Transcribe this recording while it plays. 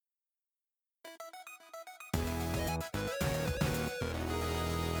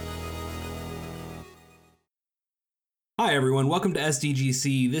Hi everyone, welcome to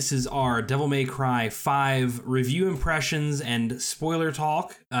SDGC. This is our Devil May Cry 5 review impressions and spoiler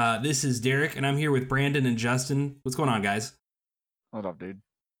talk. This is Derek, and I'm here with Brandon and Justin. What's going on, guys? What up, dude?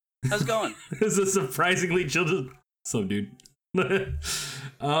 How's it going? This is surprisingly chill. So, dude.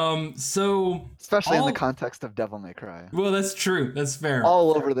 So Especially in the context of Devil May Cry. Well, that's true. That's fair.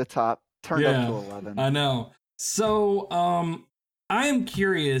 All over the top, turned up to 11. I know. So, I am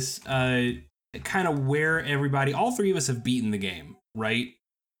curious, kind of where everybody, all three of us have beaten the game, right?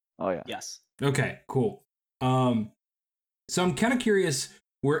 Oh yeah. Yes. Okay, cool. So I'm kind of curious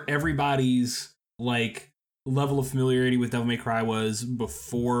where everybody's like level of familiarity with Devil May Cry was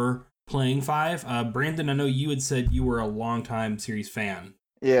before playing 5. Brandon, I know you had said you were a longtime series fan.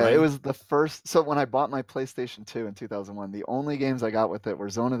 Yeah, right? It was the first. So when I bought my PlayStation 2 in 2001, the only games I got with it were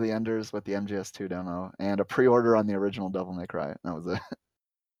Zone of the Enders with the MGS2 demo and a pre-order on the original Devil May Cry. That was it.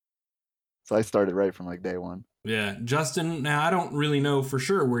 So I started right from like day one. Yeah, Justin, now I don't really know for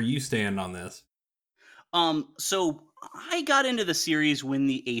sure where you stand on this. So I got into the series when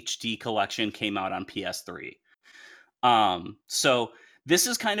the HD collection came out on PS3. So this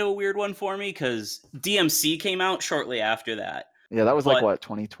is kind of a weird one for me because DMC came out shortly after that. Yeah, that was like what,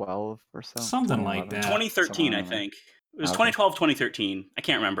 2012 or so? Something like that. 2013, I think. It was 2012, 2013. I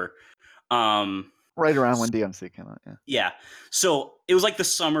can't remember. Right around when DMC came out, yeah. Yeah. So it was like the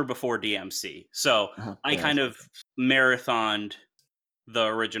summer before DMC. So I kind of marathoned the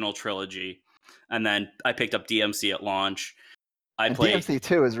original trilogy, and then I picked up DMC at launch. And DMC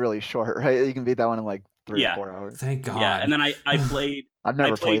 2 is really short, right? You can beat that one in like 3 or 4 hours. Thank God. Yeah, and then I played... I've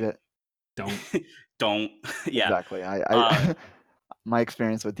never played it. Don't. Yeah. Exactly. I my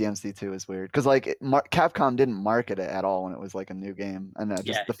experience with DMC2 is weird because like Capcom didn't market it at all when it was like a new game, and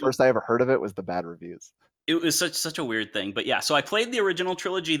the first I ever heard of it was the bad reviews. It was such a weird thing, but yeah. So I played the original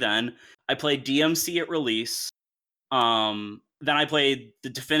trilogy. Then I played DMC at release. Then I played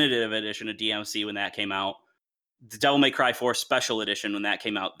the definitive edition of DMC when that came out. The Devil May Cry 4 Special Edition when that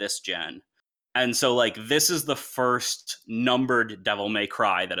came out this gen. And so like this is the first numbered Devil May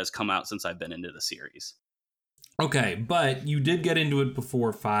Cry that has come out since I've been into the series. Okay, but you did get into it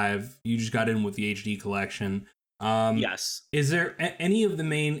before 5. You just got in with the HD collection. Yes. Is there any of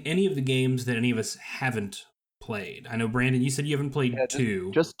the games that any of us haven't played? I know, Brandon, you said you haven't played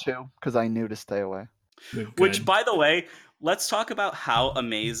 2. Just 2, because I knew to stay away. Good. Which, by the way, let's talk about how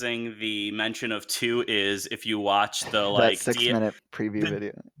amazing the mention of 2 is if you watch the like 6-minute preview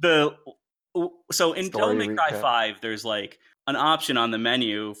video. So in Devil May Cry 5, there's like an option on the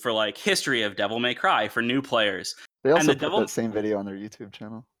menu for like history of Devil May Cry for new players. They also put that same video on their YouTube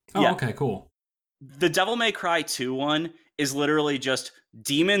channel. Oh, yeah. Okay, cool. The Devil May Cry 2 one is literally just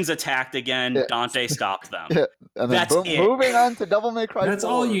demons attacked again, Dante stopped them. Yeah. And then that's it. Moving on to Devil May Cry 4. That's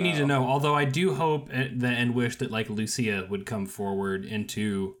all you need to know. Although I do hope and wish that like Lucia would come forward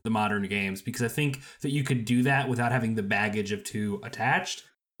into the modern games, because I think that you could do that without having the baggage of 2 attached.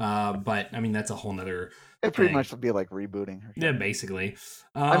 But I mean, that's a whole nother It pretty much would be like rebooting her. Yeah, basically.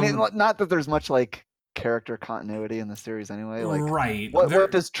 I mean, not that there's much like character continuity in the series anyway. Like, right. What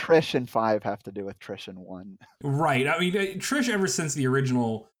does Trish in 5 have to do with Trish in 1? Right. I mean, Trish ever since the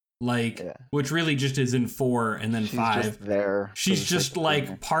original, which really just is in 4 and then 5. Just there. She's just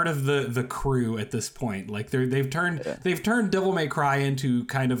like part of the crew at this point. Like they've turned Devil May Cry into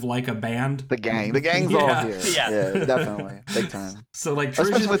kind of like a band. The gang's all here. Yeah, definitely, big time. So like Trish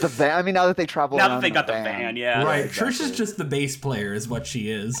especially with the van. I mean, now that they travel now around that they got the van, yeah. Right. Exactly. Trish is just the bass player, is what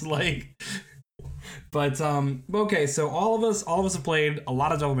she is. Like. But okay, so all of us have played a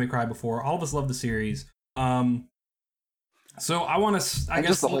lot of Devil May Cry before. All of us love the series. So I want to, I guess,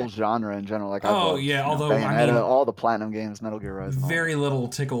 just the whole genre in general. Like, although I mean, all the Platinum games, Metal Gear Rise, very little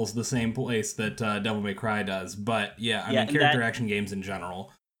tickles the same place that Devil May Cry does. But yeah, I mean, character action games in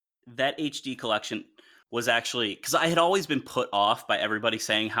general. That HD collection was actually, because I had always been put off by everybody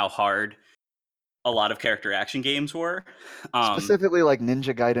saying how hard a lot of character action games were. Specifically like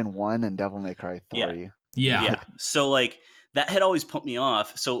Ninja Gaiden 1 and Devil May Cry 3. Yeah. So like that had always put me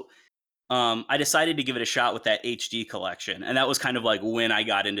off. So I decided to give it a shot with that HD collection. And that was kind of like when I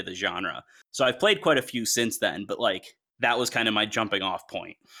got into the genre. So I've played quite a few since then, but like that was kind of my jumping off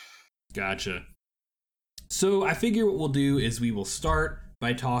point. Gotcha. So I figure what we'll do is we will start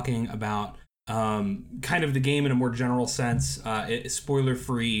by talking about kind of the game in a more general sense, spoiler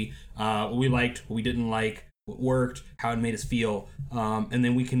free, what we liked, what we didn't like, what worked, how it made us feel, and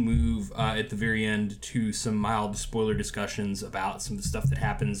then we can move at the very end to some mild spoiler discussions about some of the stuff that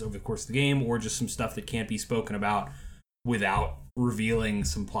happens over the course of the game, or just some stuff that can't be spoken about without revealing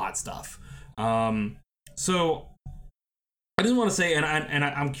some plot stuff. So I just want to say, and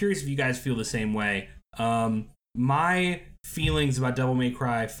I'm curious if you guys feel the same way. my feelings about Devil May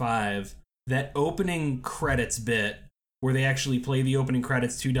Cry 5, that opening credits bit where they actually play the opening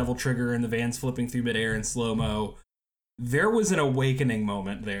credits to Devil Trigger and the van's flipping through midair in slow-mo, there was an awakening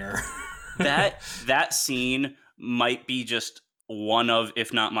moment there. that scene might be just one of,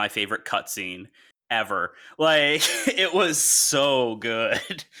 if not my favorite cutscene ever. Like, it was so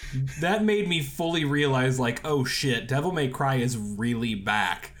good. That made me fully realize, like, oh shit, Devil May Cry is really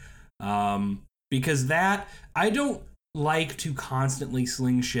back. Because that, I don't like to constantly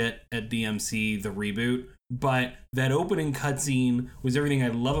sling shit at DMC, the reboot, but that opening cutscene was everything I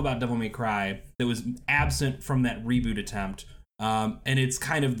love about Devil May Cry that was absent from that reboot attempt. And it's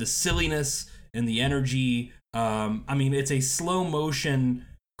kind of the silliness and the energy. I mean, it's a slow motion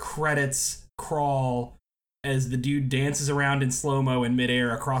credits crawl as the dude dances around in slow-mo in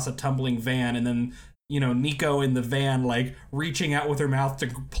midair across a tumbling van, and then, you know, Nico in the van, like, reaching out with her mouth to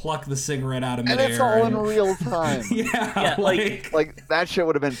pluck the cigarette out of midair. And it's all in real time. Yeah, like that shit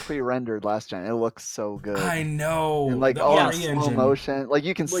would have been pre-rendered last gen. It looks so good. I know. And like the all RE in slow engine. motion. Like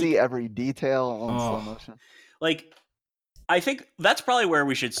you can see every detail on slow motion. Like, I think that's probably where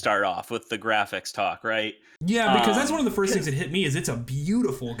we should start off with the graphics talk, right? Yeah, because that's one of the first things that hit me is it's a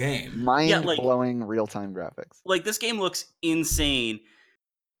beautiful game. Mind-blowing real-time graphics. Like, this game looks insane,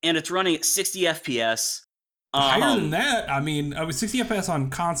 and it's running at 60 FPS. Higher than that, I mean, I was 60 FPS on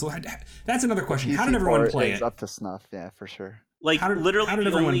console. That's another question. How did everyone play it? Up to snuff, yeah, for sure. Like, how did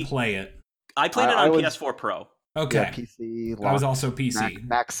everyone play it? I played it on PS4 Pro. Okay. Yeah, PC. I was also PC.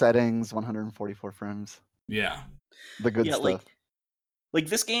 Max settings, 144 frames. Yeah. The good stuff. Like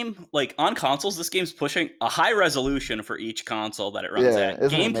this game, like on consoles, this game's pushing a high resolution for each console that it runs at.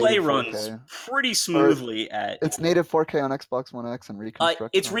 Gameplay runs pretty smoothly at. It's native 4K on Xbox One X and reconstructed.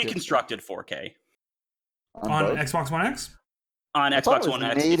 It's reconstructed 4K. On Xbox One X? On Xbox One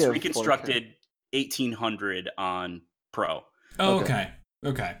X, it's reconstructed 1800 on Pro. Oh, okay.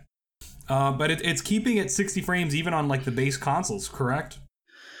 But it's keeping it 60 frames even on like the base consoles, correct?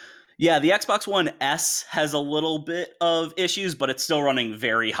 Yeah, the Xbox One S has a little bit of issues, but it's still running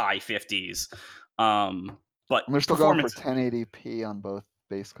very high 50s. But we're still going for 1080p on both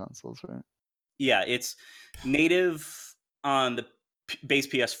base consoles, right? Yeah, it's native on the base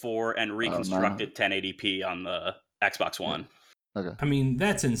PS4 and reconstructed 1080p on the Xbox One. Okay. I mean,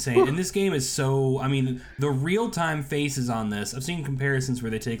 that's insane. And this game is so, I mean, the real-time faces on this, I've seen comparisons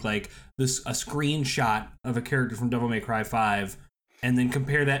where they take like a screenshot of a character from Devil May Cry 5 and then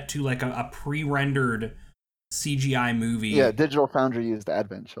compare that to like a pre-rendered CGI movie. Yeah, Digital Foundry used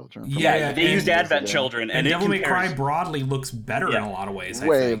Advent Children. Yeah, they used Advent Children. And Devil May Cry broadly looks better in a lot of ways,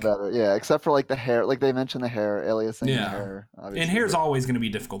 Way better, yeah. Except for like the hair. Like they mentioned the hair, aliasing the hair. Obviously. And hair's always going to be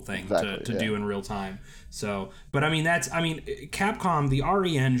a difficult thing to do in real time. So, but I mean, Capcom, the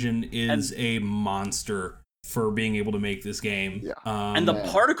RE engine is a monster for being able to make this game. Yeah. And the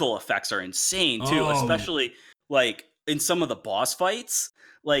particle effects are insane too, especially like in some of the boss fights.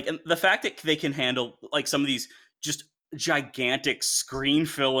 Like, and the fact that they can handle like some of these just gigantic screen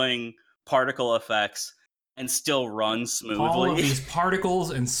filling particle effects and still run smoothly. All of these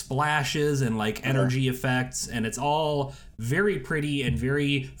particles and splashes and like energy effects, and it's all very pretty and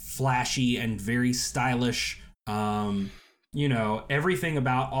very flashy and very stylish. You know, everything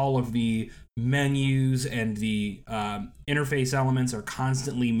about all of the menus and the interface elements are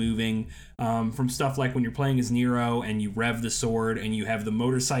constantly moving, from stuff like when you're playing as Nero and you rev the sword and you have the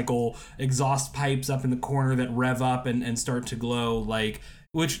motorcycle exhaust pipes up in the corner that rev up and start to glow, like,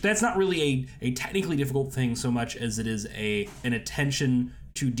 which that's not really a technically difficult thing so much as it is an attention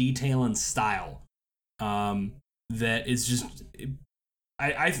to detail and style that is just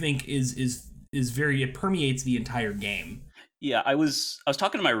I think is very, it permeates the entire game. Yeah, I was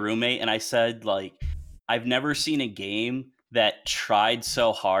talking to my roommate and I said, like, I've never seen a game that tried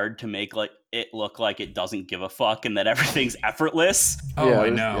so hard to make like it look like it doesn't give a fuck and that everything's effortless.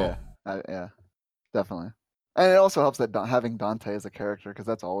 I know. Yeah, definitely. And it also helps that having Dante as a character, because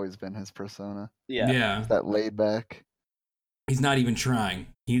that's always been his persona. Yeah. That laid back. He's not even trying.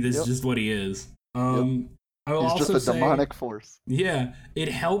 This is just what he is. I will He's also just a say, demonic force. Yeah, it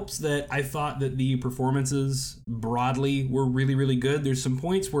helps that I thought that the performances broadly were really, really good. There's some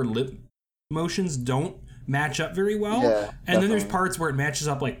points where lip motions don't match up very well. Yeah, and then there's parts where it matches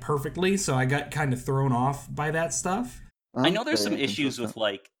up like perfectly, so I got kind of thrown off by that stuff. I know there's some issues with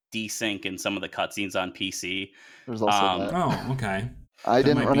like desync in some of the cutscenes on PC. There's also that. Oh, okay. I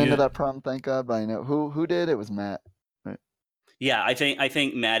didn't run into that problem, thank God, but I know who did. It was Matt. Right? Yeah, I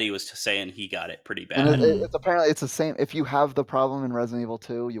think Maddie was saying he got it pretty And bad. it's apparently it's the same. If you have the problem in Resident Evil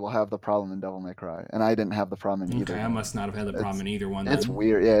 2, you will have the problem in Devil May Cry. And I didn't have the problem in either. Okay, I must not have had the problem in either one. It's then.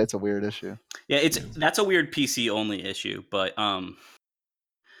 weird. Yeah, it's a weird issue. Yeah, that's a weird PC only issue, but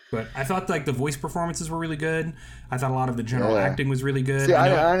But I thought like the voice performances were really good. I thought a lot of the general acting was really good. See, I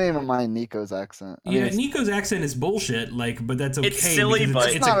don't even mind Nico's accent. I mean, Nico's accent is bullshit. Like, but that's okay. It's silly,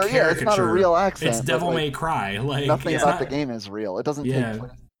 but it's a caricature. It's not a real accent. It's Devil May Cry. Like nothing about the game is real. It doesn't take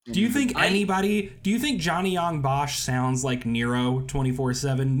place. Do you think do you think Johnny Young Bosch sounds like Nero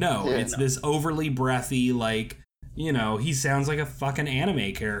 24/7? No, it's this overly breathy, like, he sounds like a fucking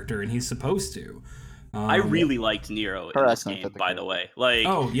anime character, and he's supposed to. I really liked Nero in this game, by the way. Like,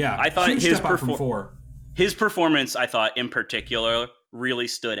 I thought his performance, I thought in particular, really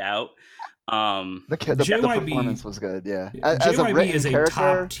stood out. The performance was good. Yeah, JYB is a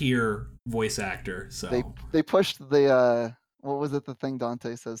top tier voice actor. So they pushed the what was it? The thing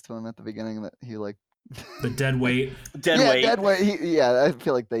Dante says to him at the beginning that he like. The dead weight. Dead weight. I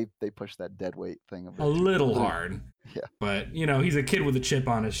feel like they pushed that dead weight thing a little hard. Yeah. But, he's a kid with a chip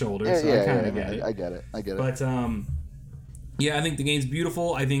on his shoulder, so I kind of get it. I get it. But, I think the game's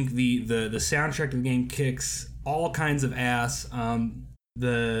beautiful. I think the soundtrack of the game kicks all kinds of ass. I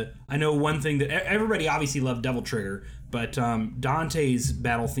know one thing that everybody obviously loved Devil Trigger, but Dante's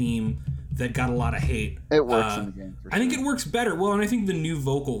battle theme that got a lot of hate. It works in the game. I think it works better. Well, and I think the new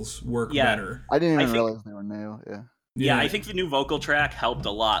vocals work better. I didn't even realize they were new. Yeah, I think the new vocal track helped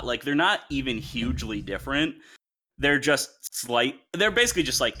a lot. Like, they're not even hugely different. They're just they're basically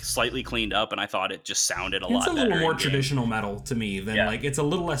just like slightly cleaned up, and I thought it just sounded a lot better. It's a little more traditional metal to me than like it's a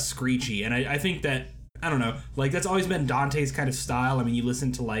little less screechy, and I think that I don't know, like that's always been Dante's kind of style. I mean, you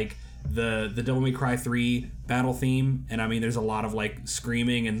listen to like the Devil May Cry 3 battle theme, and I mean there's a lot of like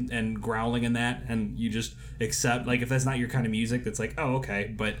screaming and growling in that, and you just accept, like, if that's not your kind of music, that's like, oh,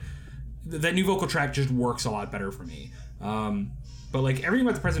 okay. But that new vocal track just works a lot better for me. But like everything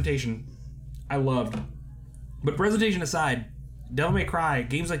about the presentation I loved. But presentation aside, Devil May Cry,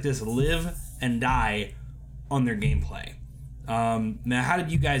 games like this live and die on their gameplay. Now, how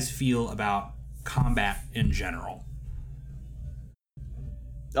did you guys feel about combat in general?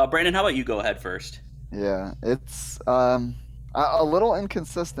 Brandon, how about you go ahead first? Yeah, it's a little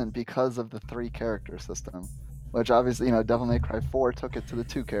inconsistent because of the 3-character system, which obviously, Devil May Cry 4 took it to the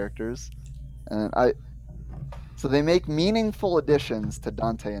 2 characters. So they make meaningful additions to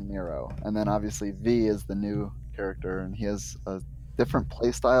Dante and Nero, and then obviously V is the new character, and he has a different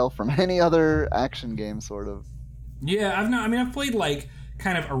playstyle from any other action game, sort of. Yeah, I've played like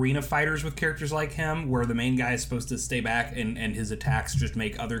kind of arena fighters with characters like him, where the main guy is supposed to stay back and his attacks just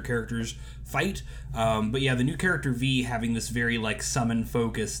make other characters fight. But yeah, the new character V having this very like summon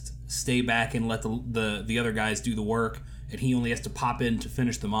focused, stay back and let the other guys do the work, and he only has to pop in to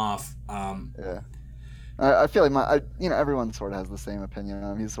finish them off. Yeah. I feel like everyone sort of has the same opinion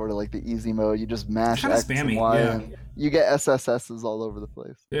on him. He's sort of like the easy mode. You just mash X and Y, and you get SSSs all over the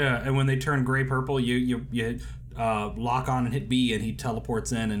place. Yeah, and when they turn gray purple, you lock on and hit B, and he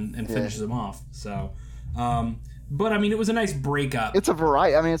teleports in and finishes them off. So, but I mean, it was a nice breakup. It's a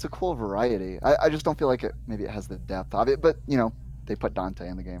variety. I mean, it's a cool variety. I just don't feel like maybe it has the depth of it. But they put Dante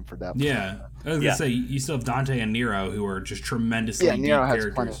in the game for depth. Yeah, I was gonna say you still have Dante and Nero, who are just tremendously deep Nero has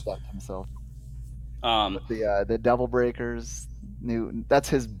characters. Plenty of depth himself. The Devil Breakers, that's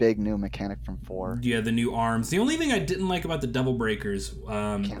his big new mechanic from 4. Yeah, the new arms. The only thing I didn't like about the Devil Breakers,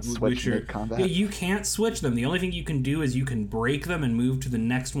 can't switch mid-combat. Yeah, you can't switch them. The only thing you can do is you can break them and move to the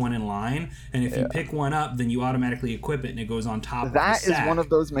next one in line, and if you pick one up, then you automatically equip it and it goes on top of the That stack. is one of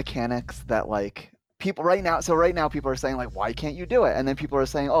those mechanics that like people right now people are saying like, why can't you do it? And then people are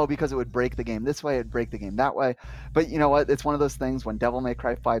saying, oh, because it would break the game this way, it'd break the game that way. But you know what? It's one of those things when Devil May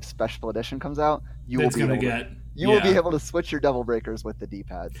Cry 5 Special Edition comes out, you will be able to switch your Devil Breakers with the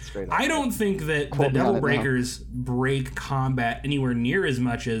D-pad straight up. I don't think that the Devil Breakers break combat anywhere near as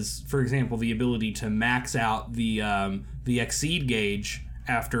much as, for example, the ability to max out the Exceed gauge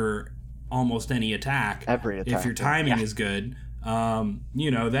after almost any attack. Every attack. If your timing is good.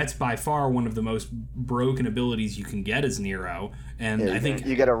 That's by far one of the most broken abilities you can get as Nero, and I think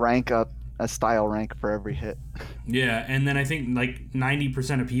you get a style rank for every hit. Yeah, and then I think like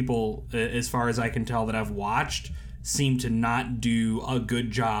 90% of people, as far as I can tell that I've watched, seem to not do a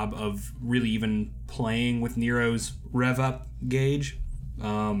good job of really even playing with Nero's rev up gauge.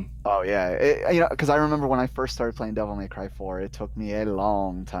 Oh yeah, because I remember when I first started playing Devil May Cry 4, it took me a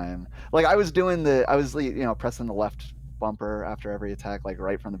long time. Like I was pressing the left bumper after every attack, like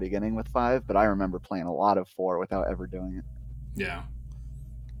right from the beginning with 5, but I remember playing a lot of 4 without ever doing it.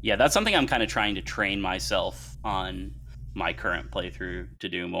 Yeah, that's something I'm kind of trying to train myself on my current playthrough to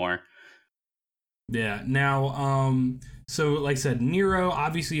do more. Yeah. Now, so like I said, Nero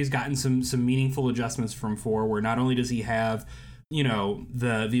obviously has gotten some meaningful adjustments from 4, where not only does he have, you know,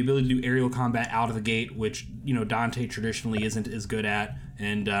 the ability to do aerial combat out of the gate, which, you know, Dante traditionally isn't as good at,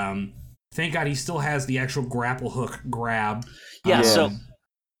 and thank God he still has the actual grapple hook grab. Yeah. So,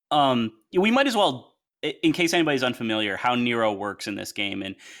 Yeah. we might as well, in case anybody's unfamiliar, how Nero works in this game.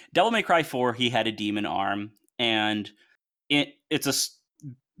 In Devil May Cry 4, he had a demon arm, and it's a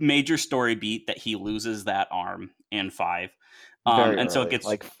major story beat that he loses that arm in 5. Very and so it early, gets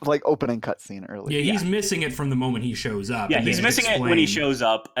like opening cutscene early. Yeah, he's missing it from the moment he shows up. Yeah, and he's they missing it explain. when he shows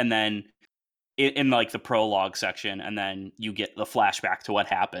up, and then in like the prologue section, and then you get the flashback to what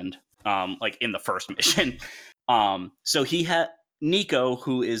happened, like in the first mission. So he had Nico,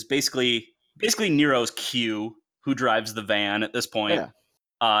 who is basically Nero's Q, who drives the van at this point. Yeah.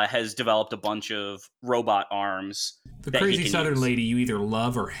 Has developed a bunch of robot arms. The that he crazy can Southern use. lady you either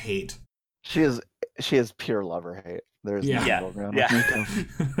love or hate. She is pure love or hate. There's no Yeah. middle ground Yeah.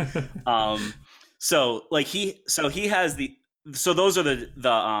 with Nico. So like he has those are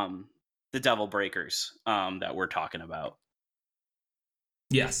the Devil Breakers that we're talking about.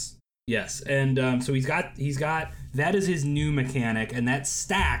 Yes. And so he's got that is his new mechanic, and that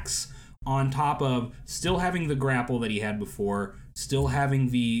stacks on top of still having the grapple that he had before, still having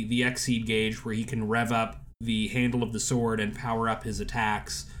the Exceed gauge where he can rev up the handle of the sword and power up his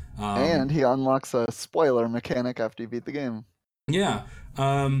attacks. And he unlocks a spoiler mechanic after you beat the game. Yeah.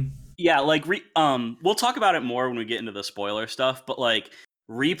 Yeah, like we'll talk about it more when we get into the spoiler stuff, but like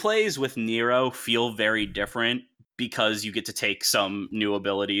replays with Nero feel very different because you get to take some new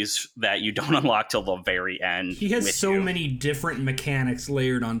abilities that you don't unlock till the very end. He has so many different mechanics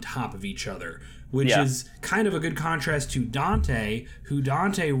layered on top of each other, which is kind of a good contrast to Dante, who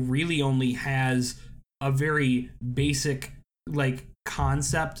Dante really only has a very basic like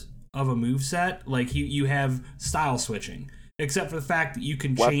concept of a moveset. Like you have style switching, except for the fact that you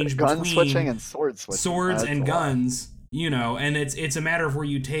can change gun between switching and sword switching. swords That's and a lot. guns, you know, and it's a matter of where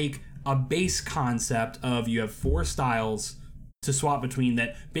you take a base concept of you have 4 styles to swap between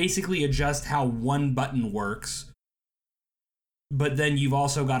that basically adjust how one button works, but then you've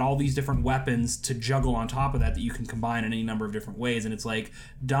also got all these different weapons to juggle on top of that you can combine in any number of different ways. And it's like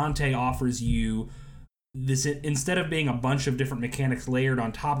Dante offers you this, instead of being a bunch of different mechanics layered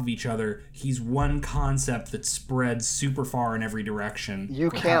on top of each other, he's one concept that spreads super far in every direction. You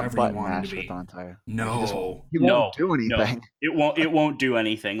for can't however button you want him mash to with be. Dante. No. He won't do No, anything. it won't do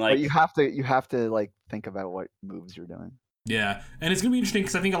anything. Like But you have to like think about what moves you're doing. Yeah, and it's going to be interesting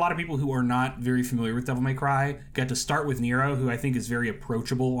because I think a lot of people who are not very familiar with Devil May Cry get to start with Nero, who I think is very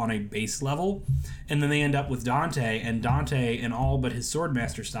approachable on a base level, and then they end up with Dante, and Dante, in all but his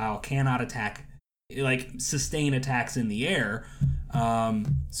Swordmaster style, cannot attack, like, sustain attacks in the air.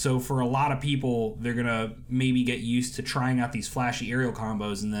 So for a lot of people, they're going to maybe get used to trying out these flashy aerial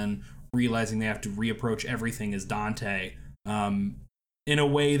combos and then realizing they have to reapproach everything as Dante in a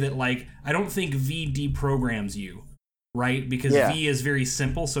way that, like, I don't think V deprograms you. Right? Because V is very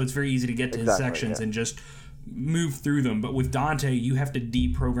simple, so it's very easy to get to his sections and just move through them. But with Dante, you have to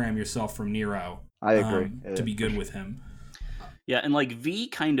deprogram yourself from Nero. I agree. To be good with him. Yeah, and like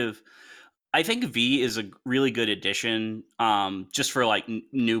V I think V is a really good addition just for like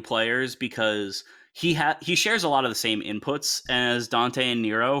new players because he shares a lot of the same inputs as Dante and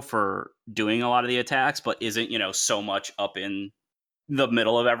Nero for doing a lot of the attacks, but isn't, so much up in the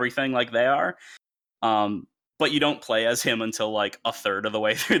middle of everything like they are. But you don't play as him until like a third of the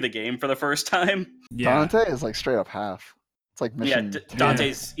way through the game for the first time. Yeah. Dante is like straight up half. It's like mission.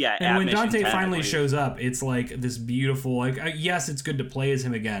 Dante's And when Dante 10, finally shows up, it's like this beautiful, like, yes, it's good to play as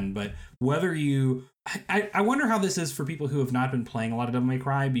him again, but whether you, I wonder how this is for people who have not been playing a lot of Devil May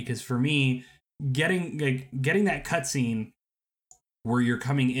Cry, because for me, getting that cutscene where you're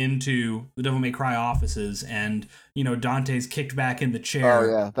coming into the Devil May Cry offices and, Dante's kicked back in the chair.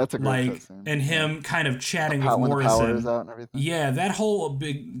 Oh, yeah. That's a great cutscene. And him kind of chatting with when Morrison. the power is out and everything. Yeah, that whole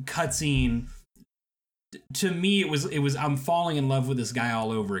big cutscene, to me, it was I'm falling in love with this guy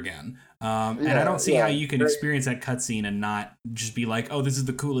all over again. And I don't see how you can experience that cutscene and not just be like, oh, this is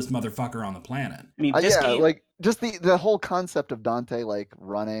the coolest motherfucker on the planet. I mean, this game, like just the whole concept of Dante like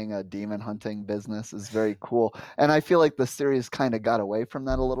running a demon hunting business is very cool. And I feel like the series kind of got away from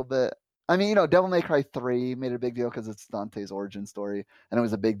that a little bit. I mean, Devil May Cry 3 made a big deal because it's Dante's origin story, and it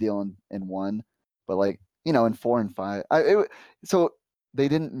was a big deal in 1. But like, in 4 and 5, so they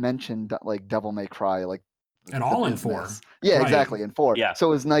didn't mention like Devil May Cry like At all in 4. business. Yeah, Right. exactly, in 4. Yeah. So it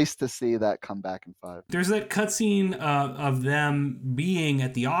was nice to see that come back in 5. There's that cutscene of them being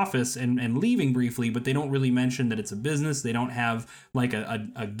at the office and leaving briefly, but they don't really mention that it's a business. They don't have like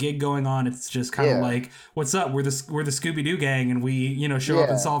a gig going on. It's just kind of like, what's up? We're the Scooby Doo gang, and we show up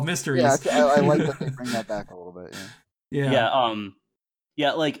and solve mysteries. Yeah, I like that they bring that back a little bit. Yeah.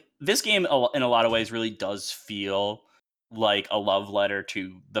 Like this game in a lot of ways really does feel like a love letter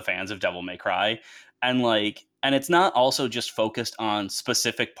to the fans of Devil May Cry, and it's not also just focused on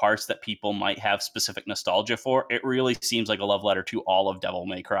specific parts that people might have specific nostalgia for. It really seems like a love letter to all of Devil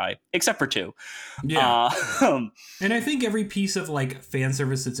May Cry, except for 2. Yeah. And I think every piece of like fan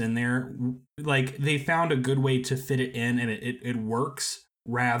service that's in there, like they found a good way to fit it in, and it works,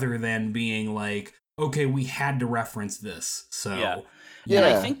 rather than being like, okay, we had to reference this. So and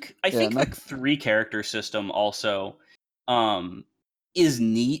I think the 3 character system also is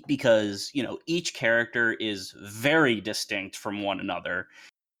neat because each character is very distinct from one another.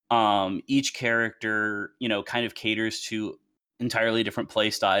 Each character kind of caters to entirely different play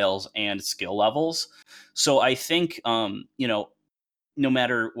styles and skill levels. So I think no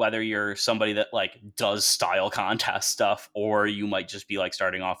matter whether you're somebody that like does style contest stuff, or you might just be like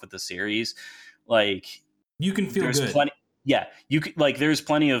starting off with the series, like you can feel good. There's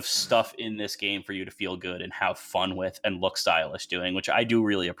plenty of stuff in this game for you to feel good and have fun with and look stylish doing, which I do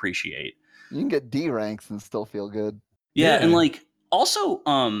really appreciate. You can get D ranks and still feel good. Yeah. And like also,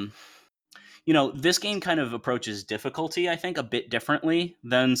 this game kind of approaches difficulty, I think, a bit differently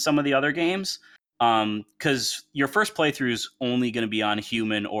than some of the other games. Because your first playthrough is only going to be on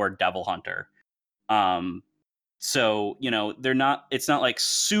human or devil hunter. So, it's not like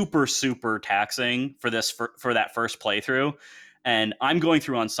super, super taxing for that first playthrough. And I'm going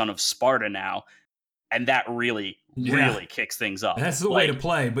through on Son of Sparta now, and that really kicks things up. That's the way to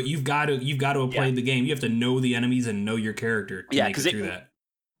play, but you've got to have played the game. You have to know the enemies and know your character to make it through that.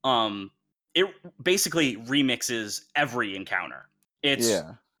 It basically remixes every encounter. It's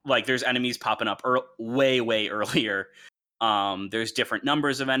like there's enemies popping up way, way earlier. There's different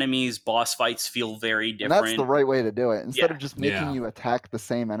numbers of enemies. Boss fights feel very different. And that's the right way to do it. Instead of just making you attack the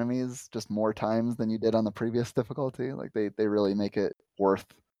same enemies just more times than you did on the previous difficulty, like they really make it worth,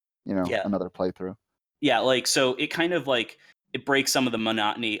 another playthrough. Yeah, like so it kind of like it breaks some of the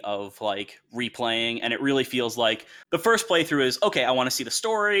monotony of like replaying, and it really feels like the first playthrough is okay, I want to see the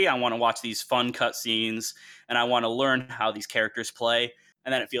story, I want to watch these fun cutscenes, and I want to learn how these characters play.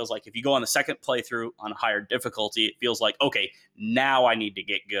 And then it feels like if you go on the second playthrough on a higher difficulty, it feels like, okay, now I need to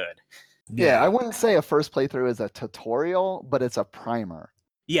get good. Yeah, I wouldn't say a first playthrough is a tutorial, but it's a primer.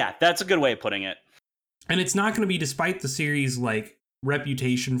 Yeah, that's a good way of putting it. And it's not going to be, despite the series' like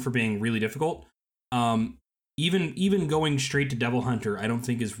reputation for being really difficult, even going straight to Devil Hunter, I don't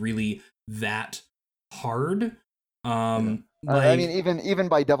think is really that hard. I mean, even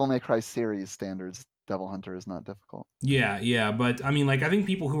by Devil May Cry series standards, Devil Hunter is not difficult. Yeah, but I mean, like, I think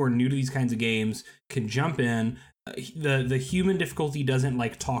people who are new to these kinds of games can jump in. The human difficulty doesn't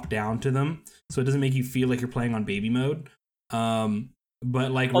like talk down to them, so it doesn't make you feel like you're playing on baby mode.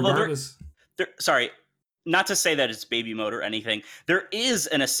 But like, regardless, sorry, not to say that it's baby mode or anything. There is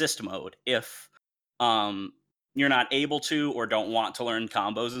an assist mode if you're not able to or don't want to learn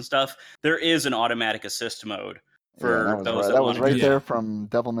combos and stuff. There is an automatic assist mode. For that was right there from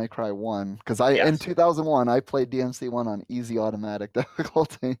Devil May Cry 1, because in 2001 I played DMC 1 on easy automatic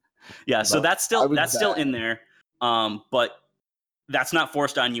difficulty. Yeah, so that's still in there, but that's not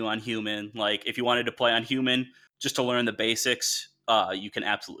forced on you on human. Like if you wanted to play on human just to learn the basics, you can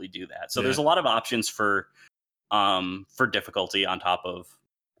absolutely do that. So there's a lot of options for difficulty on top of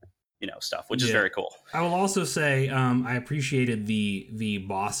stuff, which is very cool. I will also say I appreciated the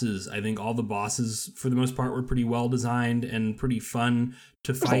bosses. I think all the bosses, for the most part, were pretty well designed and pretty fun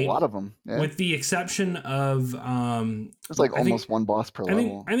to fight. There's a lot of them, with the exception of there's like almost one boss per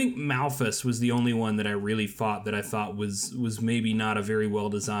level. I think Malphus was the only one that I really thought was maybe not a very well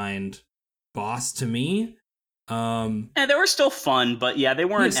designed boss to me. And they were still fun, but they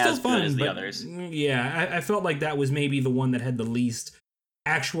weren't as good as the others. Yeah, I felt like that was maybe the one that had the least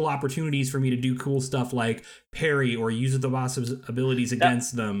actual opportunities for me to do cool stuff like parry or use the boss's abilities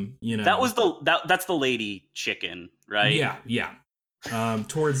against them. That's the lady chicken, right? Yeah.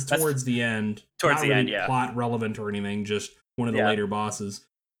 Towards the end. Towards the end, plot relevant or anything, just one of the later bosses.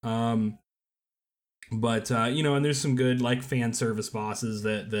 But and there's some good like fan service bosses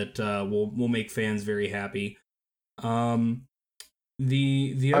that will make fans very happy.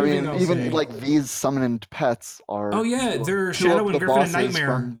 The I other mean, thing I'll even say, like these summoned pets are. oh yeah, they're two Shadow of and the Griffin and bosses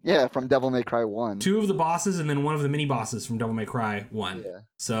Nightmare. from Devil May Cry 1. Two of the bosses and then one of the mini bosses from Devil May Cry 1. Yeah.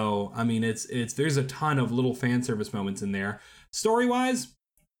 So, I mean, it's there's a ton of little fan service moments in there. Story-wise,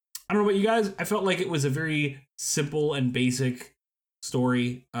 I don't know about you guys, I felt like it was a very simple and basic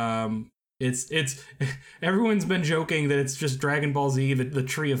story. It's everyone's been joking that it's just Dragon Ball Z, the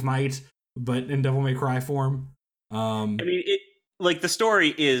Tree of Might, but in Devil May Cry form. I mean, the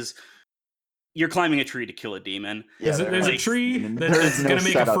story is you're climbing a tree to kill a demon. Yeah, there's a like- tree There's that's no going to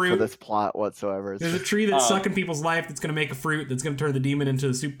make a setup fruit. for this plot whatsoever. It's There's a just, tree that's sucking people's life that's going to make a fruit that's going to turn the demon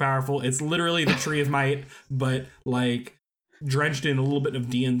into super powerful. It's literally the Tree of Might, but like drenched in a little bit of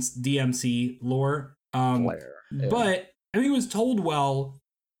DMC lore. flair. Yeah. But I think it was told well.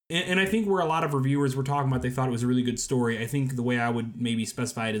 And I think where a lot of reviewers were talking about, they thought it was a really good story. I think the way I would maybe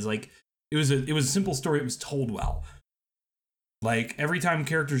specify it is like it was a simple story. It was told well. Like every time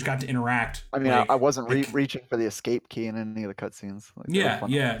characters got to interact. I mean, like, I wasn't reaching for the escape key in any of the cutscenes. Like, they were fun.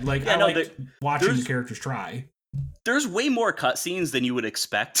 Like Yeah, I no, liked watching the there's- characters try. There's way more cutscenes than you would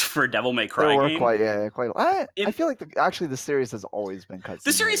expect for a Devil May Cry There were game. quite. I It- feel like actually the series has always been cutscenes.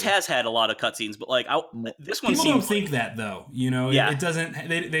 The series has had a lot of cutscenes, but like this one People don't seems think that though, you know. Yeah. It doesn't.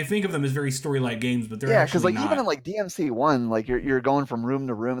 They think of them as very story-like games, but they're Yeah, because because like even in like DMC 1, like you're going from room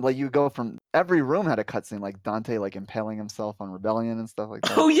to room. Like you go from every room had a cutscene, like Dante like impaling himself on Rebellion and stuff like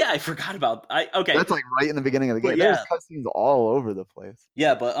that. Oh yeah, I forgot about. Okay, That's like right in the beginning of the But game. yeah. There's cutscenes all over the place.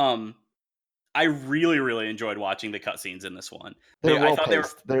 yeah, but I really enjoyed watching the cutscenes in this one. They're I well thought they were-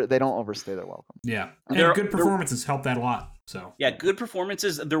 paced. They don't overstay their welcome. yeah, and They're- good they're- performances help that a lot. So Yeah, good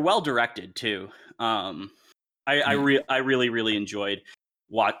performances. They're well directed too. I really enjoyed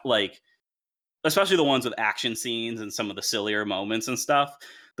especially the ones with action scenes and some of the sillier moments and stuff.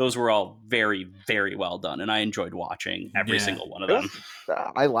 Those were all very well done, and I enjoyed watching every Yeah. single one of It them.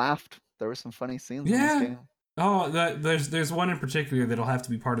 was- I laughed. There were some funny scenes Yeah. in this game. Oh, there's one in particular that'll have to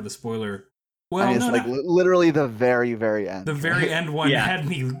be part of the spoiler. Well, I mean, it's no, like literally the very end. the very end one Yeah. had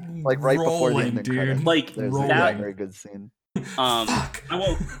me Like, right before the rolling, ending dude. credits. Like There's rolling. a very good scene. Fuck. I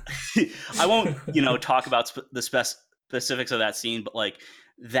won't I won't talk about the specifics of that scene, but like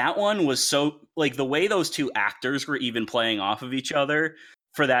that one was so like the way those two actors were even playing off of each other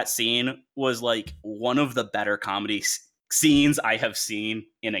for that scene was like one of the better comedy scenes I have seen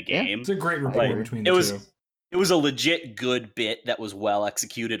in a game. It's a great rapport agree. between It the was two. it was a legit good bit that was well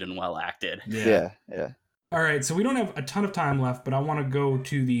executed and well acted. Yeah. All right, so we don't have a ton of time left, but I want to go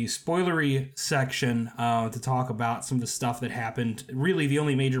to the spoilery section to talk about some of the stuff that happened. Really, the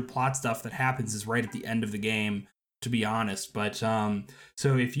only major plot stuff that happens is right at the end of the game, to be honest. But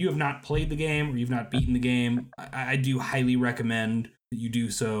so if you have not played the game or you've not beaten the game, I do highly recommend that you do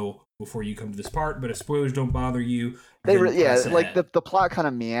so before you come to this part. But if spoilers don't bother you, then press Like ahead. the plot kind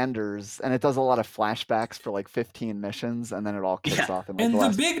of meanders and it does a lot of flashbacks for like 15 missions and then it all kicks Yeah. off in like And the the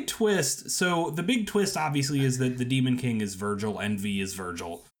last big twist, so the big twist obviously is that the Demon King is Virgil and V is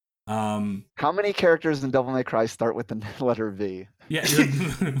Virgil. How many characters in Devil May Cry start with the letter V? Yeah,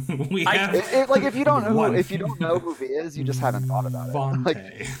 we have Like if you don't know one. who V is, you just haven't thought about it. Vontae.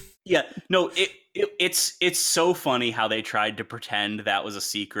 Like, Yeah, no, it's so funny how they tried to pretend that was a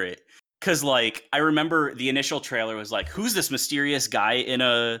secret. Cause like I remember the initial trailer was like, "Who's this mysterious guy in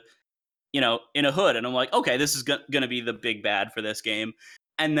a hood?" And I'm like, "Okay, this is gonna be the big bad for this game."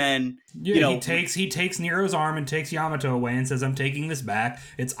 And then Yeah, he takes Nero's arm and takes Yamato away and says, "I'm taking this back."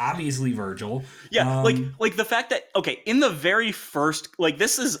 It's obviously Virgil. yeah, like the fact that in the very first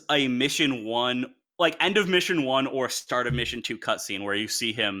this is a mission 1, like end of mission 1 or start of mission 2 cutscene where you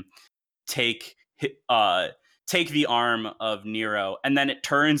see him take the arm of Nero, and then it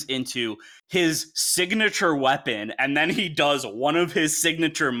turns into his signature weapon, and then he does one of his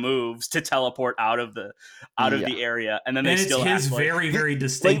signature moves to teleport out of the area, and then they And it's still his act like, very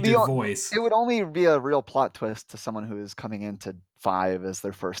distinctive voice. it would only be a real plot twist to someone who is coming into 5 as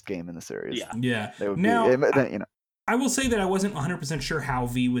their first game in the series. Yeah. Yeah. They would Now, be, I will say that I wasn't 100% sure how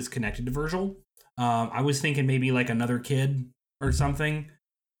V was connected to Virgil. I was thinking maybe like another kid or something,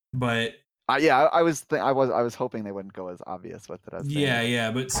 but I was hoping they wouldn't go as obvious with it as they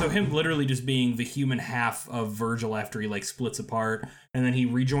yeah. But so him literally just being the human half of Virgil after he like splits apart and then he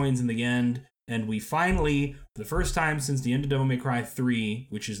rejoins in the end. And we finally, for the first time since the end of Devil May Cry 3,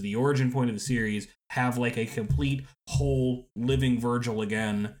 which is the origin point of the series, have like a complete whole living Virgil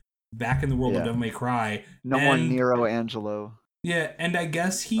again back in the world of Yeah. Devil May Cry. No more And- Nero Angelo. Yeah, and I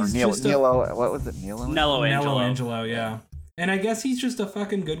guess Or he's Nilo, just Nilo, what was it? Nilo? Nello Angelo. Angelo, yeah. And I guess he's just a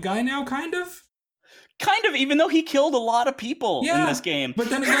fucking good guy now, kind of. Kind of, even though he killed a lot of people in Yeah, this game. But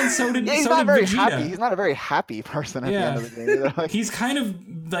then again, so did Yeah, he's so not did very Vegeta. happy. He's not a very happy person at the end of the game either. Like, He's kind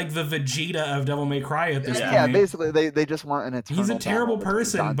of like the Vegeta of Devil May Cry at this point. yeah, basically they just want an eternal. He's a terrible battle between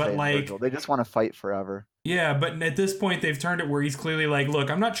person, Dante but and like Virgil. They just want to fight forever. Yeah, but at this point they've turned it where he's clearly like,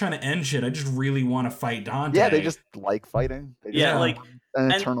 look, I'm not trying to end shit. I just really want to fight Dante. Yeah, they just like fighting. They just want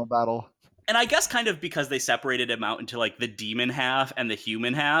an eternal battle. And I guess kind of because they separated him out into like the demon half and the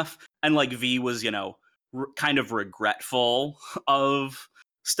human half, and like V was, kind of regretful of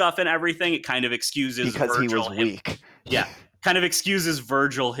stuff and everything. It kind of excuses because Virgil he was weak. Yeah, kind of excuses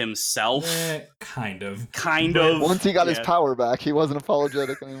Virgil himself. Kind of. Once he got his power back, he wasn't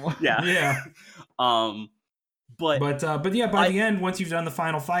apologetic anymore. Yeah. But yeah, by the end, once you've done the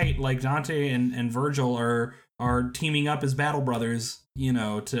final fight, like Dante and Virgil are teaming up as battle brothers,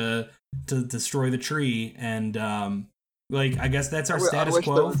 to destroy the tree, and I guess that's our status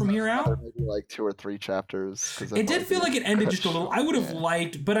quo from here out. Maybe like 2 or 3 chapters. It did feel like it ended just a little. I would have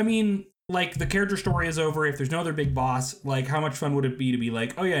liked, but I mean, like the character story is over. If there's no other big boss, like how much fun would it be to be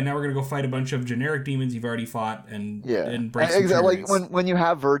like, oh yeah, now we're gonna go fight a bunch of generic demons you've already fought and break some exactly. Like when you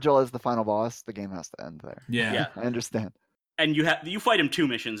have Virgil as the final boss, the game has to end there. Yeah. I understand. And you fight him 2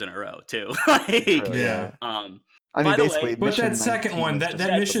 missions in a row too. I mean, basically, but that second one, that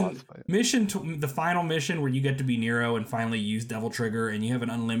mission, the final mission where you get to be Nero and finally use Devil Trigger, and you have an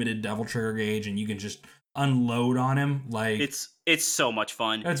unlimited Devil Trigger gauge, and you can just unload on him. Like it's so much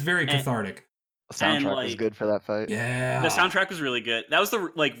fun. It's very cathartic. The soundtrack was good for that fight. Yeah, the soundtrack was really good. That was the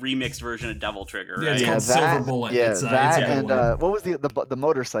remixed version of Devil Trigger, right? Yeah, it's called Silver Bullet. Yeah, and what was the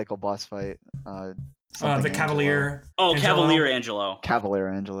motorcycle boss fight? The Cavalier. Oh, Cavalier Angelo. Cavalier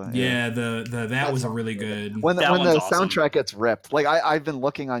Angelo. Yeah, that was a really good. When the soundtrack gets ripped, like I've been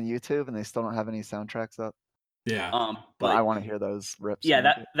looking on YouTube and they still don't have any soundtracks up. Yeah. But I want to hear those rips.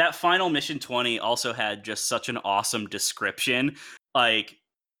 Yeah, that final mission 20 also had just such an awesome description. Like,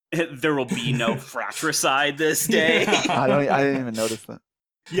 there will be no fratricide this day. I didn't even notice that.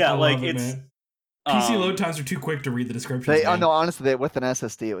 Yeah, PC load times are too quick to read the description. No, honestly, with an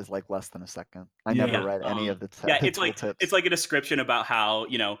SSD, it was like less than a second. I never read any of the tips. Yeah, it's like a description about how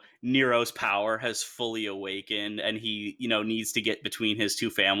Nero's power has fully awakened, and he needs to get between his 2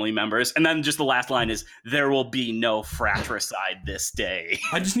 family members, and then just the last line is, "There will be no fratricide this day."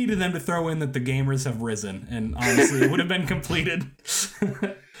 I just needed them to throw in that the gamers have risen, and honestly, it would have been completed.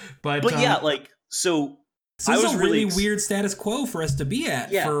 but yeah, so. So this is a really weird status quo for us to be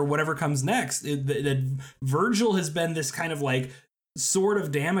at for whatever comes next. That Virgil has been this kind of like sword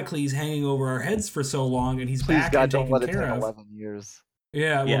of Damocles hanging over our heads for so long, and he's back and taken care of. 11 years.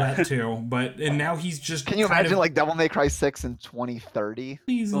 Yeah, well, that too. And now he's just. Can you imagine like Devil May Cry 6 in 2030?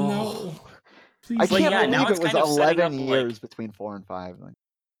 Please no. Please. I can't believe it was 11 years between 4 and 5.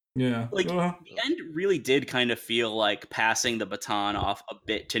 Yeah. The end really did kind of feel like passing the baton off a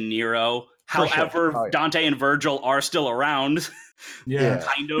bit to Nero. However, Dante and Virgil are still around. Yeah.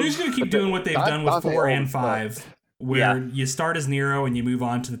 Kind of. They're just going to keep doing what they've done with 4 and 5, where you start as Nero and you move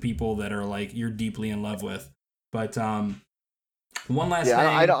on to the people that are like you're deeply in love with. But one last thing.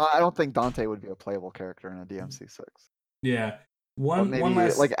 I don't think Dante would be a playable character in a DMC6. Yeah. One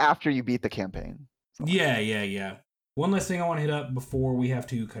last, like after you beat the campaign. Yeah. One last thing I want to hit up before we have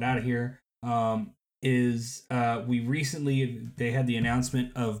to cut out of here. Is they had the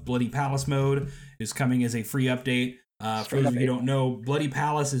announcement of Bloody Palace mode is coming as a free update. For those of you who don't know, Bloody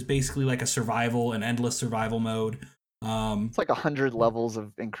Palace is basically like an endless survival mode. It's like 100 levels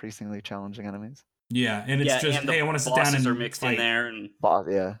of increasingly challenging enemies. Yeah, and it's just hey, I want to sit down and are mixed fight. In there, and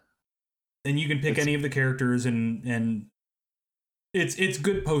and you can pick any of the characters, and it's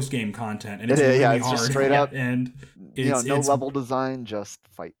good post game content, and it's really hard. Just straight up, and no level design, just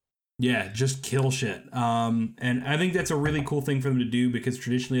fight. Yeah, just kill shit. And I think that's a really cool thing for them to do because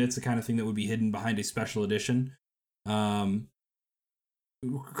traditionally that's the kind of thing that would be hidden behind a special edition. Correct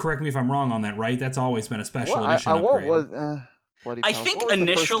me if I'm wrong on that, right? That's always been a special edition upgrade. I think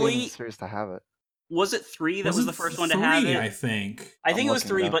initially series to have it. Was it 3 that was the first one to have it? I think it was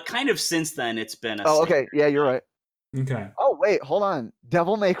 3, but kind of since then it's been a okay. Yeah, you're right. Okay. Oh, wait, hold on.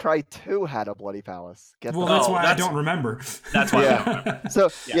 Devil May Cry 2 had a Bloody Palace. That's why I don't remember. That's why. So,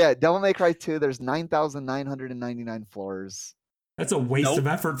 Devil May Cry 2, there's 9,999 floors. That's a waste of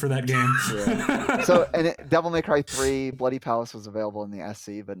effort for that game. So, Devil May Cry 3, Bloody Palace was available in the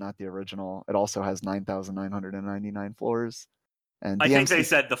SC, but not the original. It also has 9,999 floors. And I think they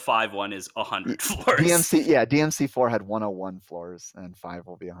said the 5 one is 100 floors. DMC 4 had 101 floors, and 5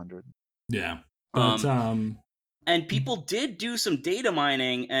 will be 100. Yeah. But, and people did do some data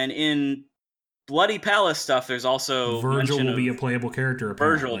mining, and in Bloody Palace stuff, there's also Virgil mention will be a of playable character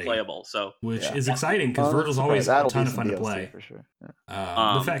apparently. Virgil playable. So which Yeah. is exciting because Virgil's always a that'll ton be of some fun to DLC play. for sure.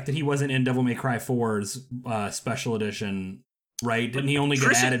 Yeah. The fact that he wasn't in Devil May Cry 4's special edition, right? Didn't he only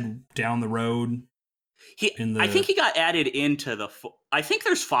get added down the road? I think he got added into the. I think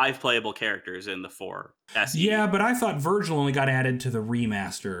there's 5 playable characters in the 4 SE. Yeah, but I thought Virgil only got added to the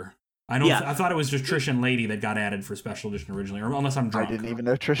remaster. I thought it was just Trish and Lady that got added for special edition originally, or unless I'm drunk. I didn't even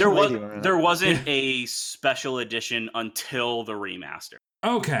know Trish and Lady were in it. There wasn't a special edition until the remaster.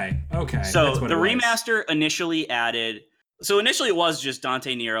 Okay. So the remaster initially added. So initially it was just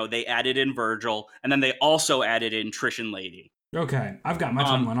Dante Nero. They added in Virgil, and then they also added in Trish and Lady. Okay, I've got my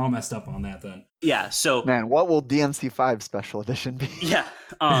timeline all messed up on that then. Yeah. So man, what will DMC5 special edition be? Yeah.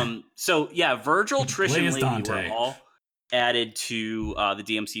 So yeah, Virgil, Trish, and Lady Dante. were all added to the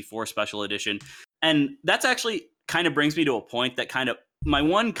DMC4 special edition, and that's actually kind of brings me to a point that my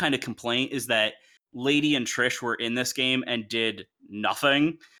one kind of complaint is that Lady and Trish were in this game and did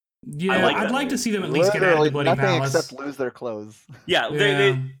nothing. Yeah, I'd like to see them at least get added to Bloody nothing Palace. except lose their clothes. Yeah,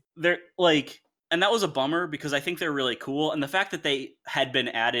 they're like, and that was a bummer because I think they're really cool, and the fact that they had been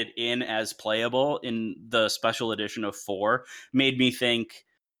added in as playable in the special edition of 4 made me think,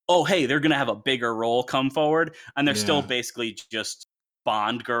 oh, hey, they're going to have a bigger role come forward, and they're still basically just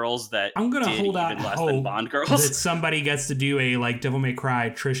Bond girls that I'm going to hold out even less hope than Bond girls. that somebody gets to do a like Devil May Cry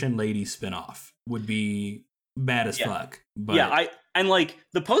Trish and Lady spinoff. Would be bad as fuck. But yeah, and like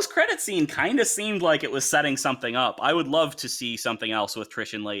the post-credit scene kind of seemed like it was setting something up. I would love to see something else with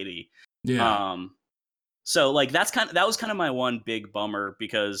Trish and Lady. Yeah. So like that was kind of my one big bummer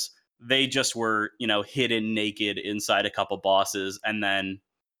because they just were, hidden naked inside a couple bosses and then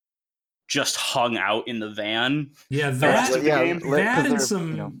just hung out in the van. Yeah, that and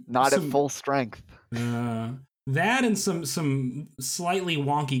some not at full strength. That and some slightly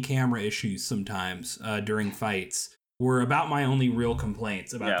wonky camera issues sometimes during fights were about my only real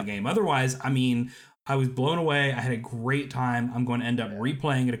complaints about the game. Otherwise, I mean, I was blown away. I had a great time. I'm going to end up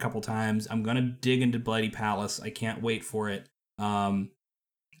replaying it a couple times. I'm going to dig into Bloody Palace. I can't wait for it.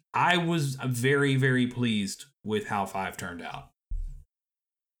 I was very, very pleased with how 5 turned out.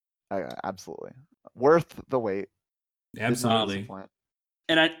 Absolutely. Worth the wait. Absolutely.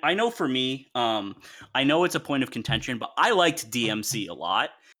 And I know for me, I know it's a point of contention, but I liked DMC a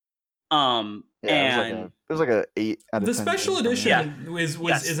lot. It was like a 8 out of 10. The special edition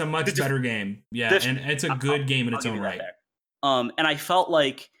is a much better game. Yeah, and it's a good game in its own right. And I felt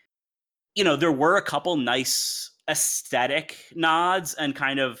like, there were a couple nice aesthetic nods and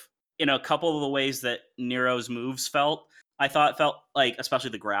kind of, a couple of the ways that Nero's moves felt like, especially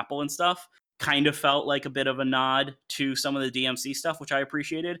the grapple and stuff, kind of felt like a bit of a nod to some of the DMC stuff, which I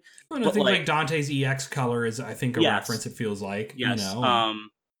appreciated. Well, I think like Dante's EX color is, I think, a reference. It feels like,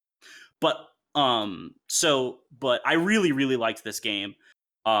 But I really, really liked this game.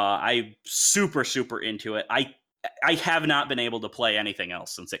 I'm super, super into it. I have not been able to play anything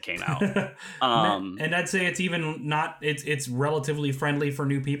else since it came out. And I'd say it's even not. It's relatively friendly for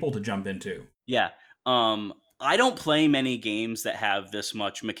new people to jump into. Yeah. I don't play many games that have this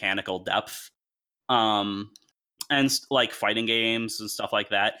much mechanical depth, and like fighting games and stuff like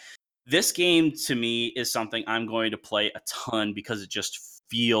that. This game to me is something I'm going to play a ton because it just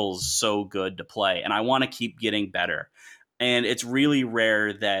feels so good to play, and I want to keep getting better. And it's really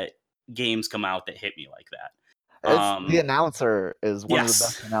rare that games come out that hit me like that. The announcer is one of the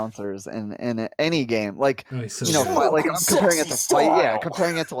best announcers in any game. Like, like I'm comparing it to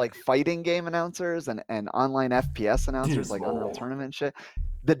comparing it to like fighting game announcers and online FPS announcers like Unreal Tournament shit.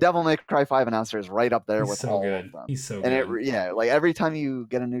 The Devil May Cry 5 announcer is right up there with all of them. He's so good. And like every time you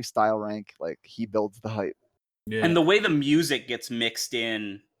get a new style rank, like he builds the hype. Yeah. And the way the music gets mixed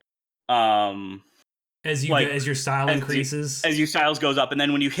in, as your style increases, as your styles goes up, and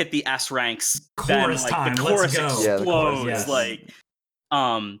then when you hit the S ranks, chorus then, time, the chorus explodes. Yes.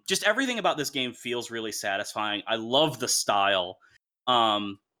 Just everything about this game feels really satisfying. I love the style.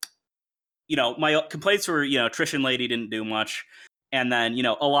 My complaints were, Trish and Lady didn't do much, and then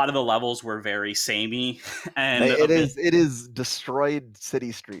a lot of the levels were very samey. And it is destroyed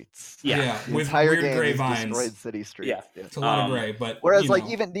city streets. With entire weird game gray is vines. Destroyed city streets. Yeah, it's a lot of gray. But whereas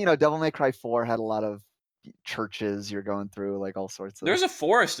even Devil May Cry 4 had a lot of churches you're going through, like all sorts of. There's a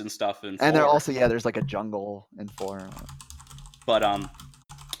forest and stuff in 4. And there also there's like a jungle in 4. But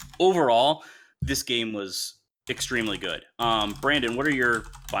overall, this game was extremely good. Brandon, what are your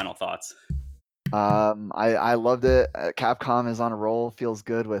final thoughts? I loved it. Capcom is on a roll. Feels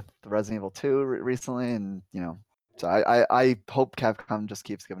good with Resident Evil 2 recently, and so I hope Capcom just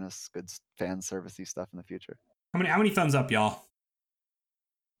keeps giving us good fan servicey stuff in the future. How many thumbs up, y'all?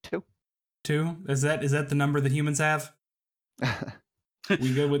 2. 2? Is that the number that humans have?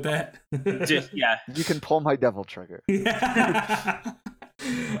 We good with that? Yeah. You can pull my devil trigger. Yeah.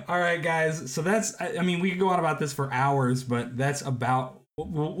 All right, guys. So that's, I mean, we could go on about this for hours, but that's about,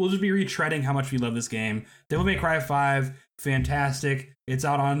 we'll just be retreading how much we love this game. Devil May Cry 5, fantastic. It's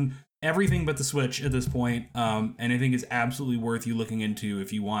out on everything but the Switch at this point. And I think it's absolutely worth you looking into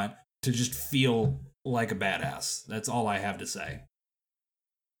if you want to just feel like a badass. That's all I have to say.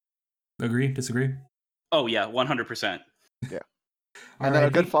 Agree? Disagree? Oh yeah, 100%. Yeah. All And then right,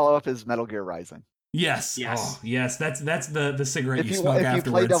 a good follow-up is Metal Gear Rising. Yes. Yes. Oh, yes. That's the cigarette If you you smoke if you afterwards.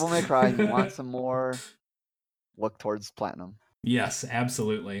 play Devil May Cry and you want some more, look towards Platinum. Yes,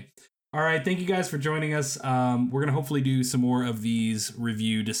 absolutely. All right, thank you guys for joining us. We're going to hopefully do some more of these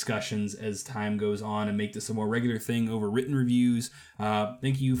review discussions as time goes on and make this a more regular thing over written reviews.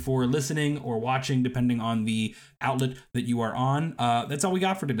 Thank you for listening or watching, depending on the outlet that you are on. That's all we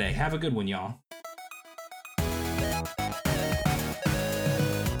got for today. Have a good one, y'all.